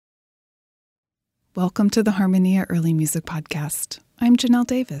Welcome to the Harmonia Early Music Podcast. I'm Janelle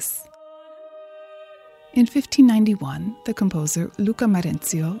Davis. In 1591, the composer Luca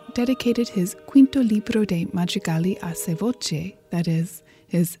Marenzio dedicated his Quinto Libro de Madrigali a se voce, that is,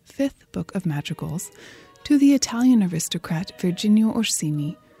 his fifth book of madrigals, to the Italian aristocrat Virginio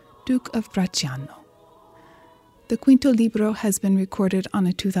Orsini, Duke of Bracciano. The Quinto Libro has been recorded on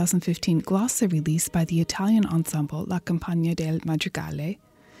a 2015 glossa release by the Italian ensemble La Compagnia del Madrigale.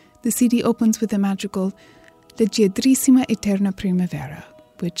 The CD opens with the madrigal Leggiadrissima Eterna Primavera,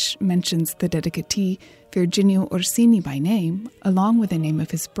 which mentions the dedicatee Virginio Orsini by name, along with the name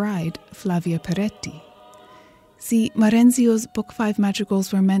of his bride, Flavia Peretti. See, Marenzio's Book 5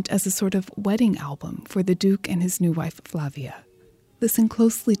 madrigals were meant as a sort of wedding album for the Duke and his new wife, Flavia. Listen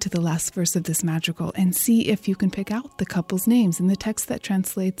closely to the last verse of this madrigal and see if you can pick out the couple's names in the text that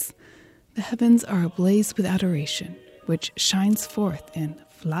translates, "The heavens are ablaze with adoration, which shines forth in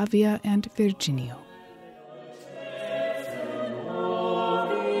Flavia and Virginio."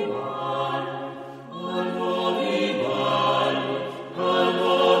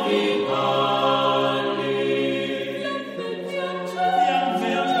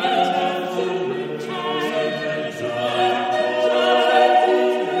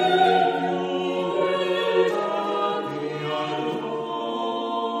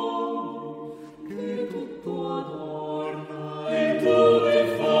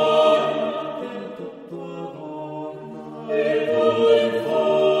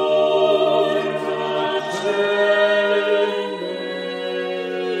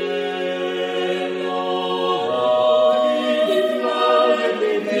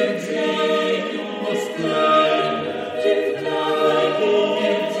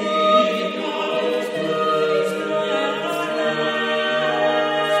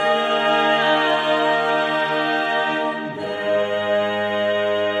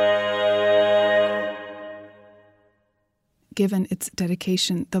 Given its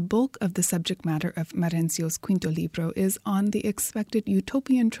dedication, the bulk of the subject matter of Marenzio's Quinto Libro is on the expected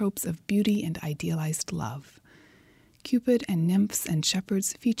utopian tropes of beauty and idealized love. Cupid and nymphs and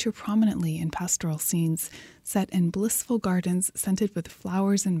shepherds feature prominently in pastoral scenes set in blissful gardens scented with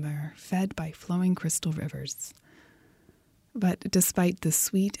flowers and myrrh, fed by flowing crystal rivers. But despite the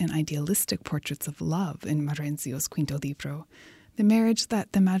sweet and idealistic portraits of love in Marenzio's Quinto Libro, the marriage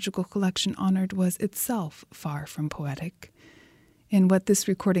that the madrigal collection honored was itself far from poetic. In what this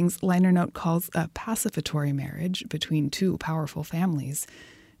recording's liner note calls a pacificatory marriage between two powerful families,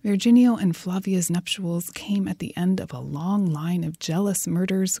 Virginio and Flavia's nuptials came at the end of a long line of jealous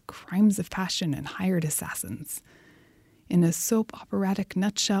murders, crimes of passion, and hired assassins. In a soap operatic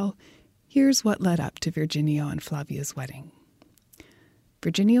nutshell, here's what led up to Virginio and Flavia's wedding.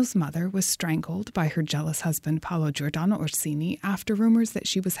 Virginio's mother was strangled by her jealous husband Paolo Giordano Orsini after rumors that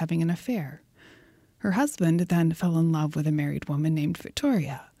she was having an affair. Her husband then fell in love with a married woman named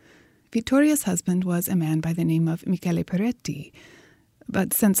Vittoria. Vittoria's husband was a man by the name of Michele Peretti,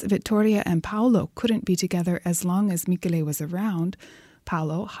 but since Vittoria and Paolo couldn't be together as long as Michele was around,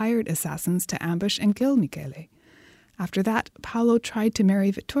 Paolo hired assassins to ambush and kill Michele. After that, Paolo tried to marry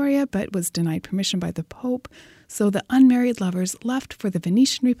Vittoria but was denied permission by the Pope, so the unmarried lovers left for the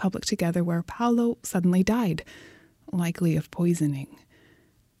Venetian Republic together, where Paolo suddenly died, likely of poisoning.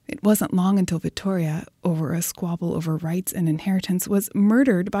 It wasn't long until Vittoria, over a squabble over rights and inheritance, was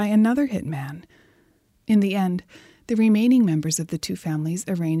murdered by another hitman. In the end, the remaining members of the two families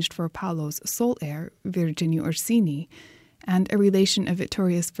arranged for Paolo's sole heir, Virginio Orsini, and a relation of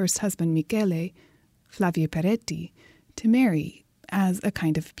Vittoria's first husband, Michele, Flavia Peretti, to marry as a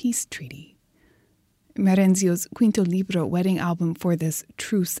kind of peace treaty. Marenzio's Quinto Libro wedding album for this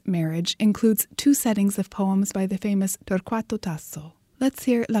truce marriage includes two settings of poems by the famous Torquato Tasso. Let's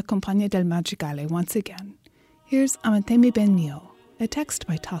hear La Compagnia del Madrigale once again. Here's Amatemi ben mio, a text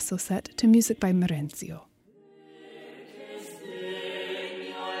by Tasso set to music by Marenzio.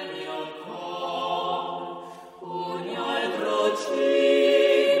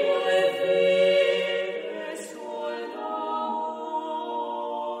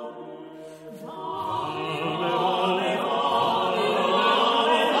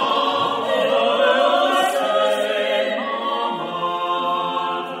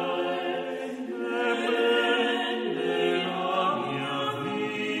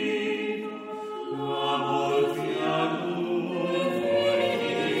 Amen.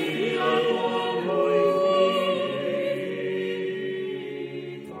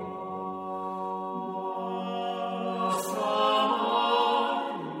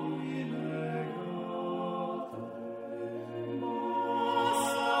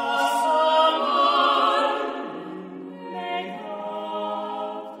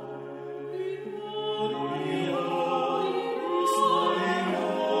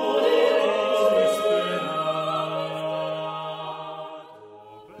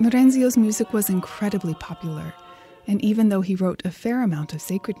 Marenzio's music was incredibly popular, and even though he wrote a fair amount of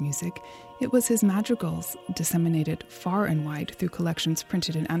sacred music, it was his madrigals, disseminated far and wide through collections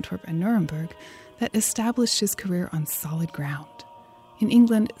printed in Antwerp and Nuremberg, that established his career on solid ground. In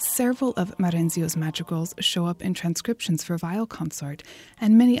England, several of Marenzio's madrigals show up in transcriptions for viol consort,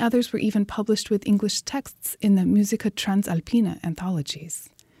 and many others were even published with English texts in the Musica Transalpina anthologies.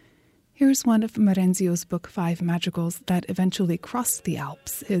 Here's one of Marenzio's Book 5 madrigals that eventually crossed the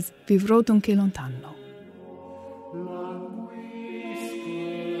Alps, his Vivrò dunque lontano.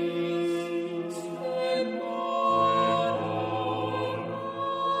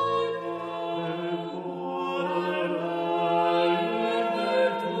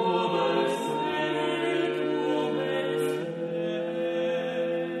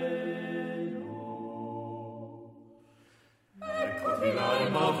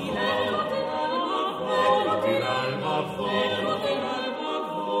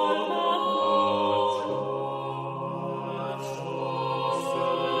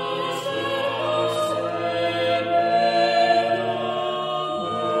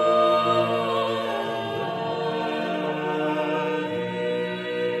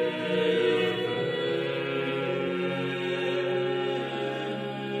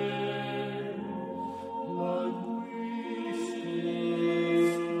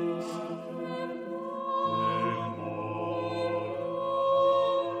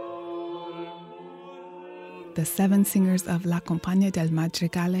 The seven singers of La Compagnia del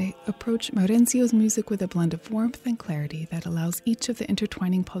Madrigale approach Marenzio's music with a blend of warmth and clarity that allows each of the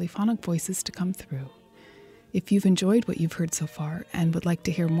intertwining polyphonic voices to come through. If you've enjoyed what you've heard so far and would like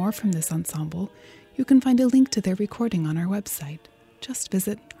to hear more from this ensemble, you can find a link to their recording on our website. Just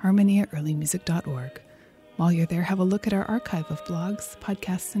visit harmoniaearlymusic.org. While you're there, have a look at our archive of blogs,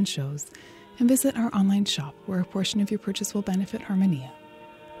 podcasts, and shows, and visit our online shop where a portion of your purchase will benefit Harmonia.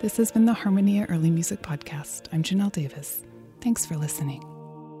 This has been the Harmonia Early Music Podcast. I'm Janelle Davis. Thanks for listening.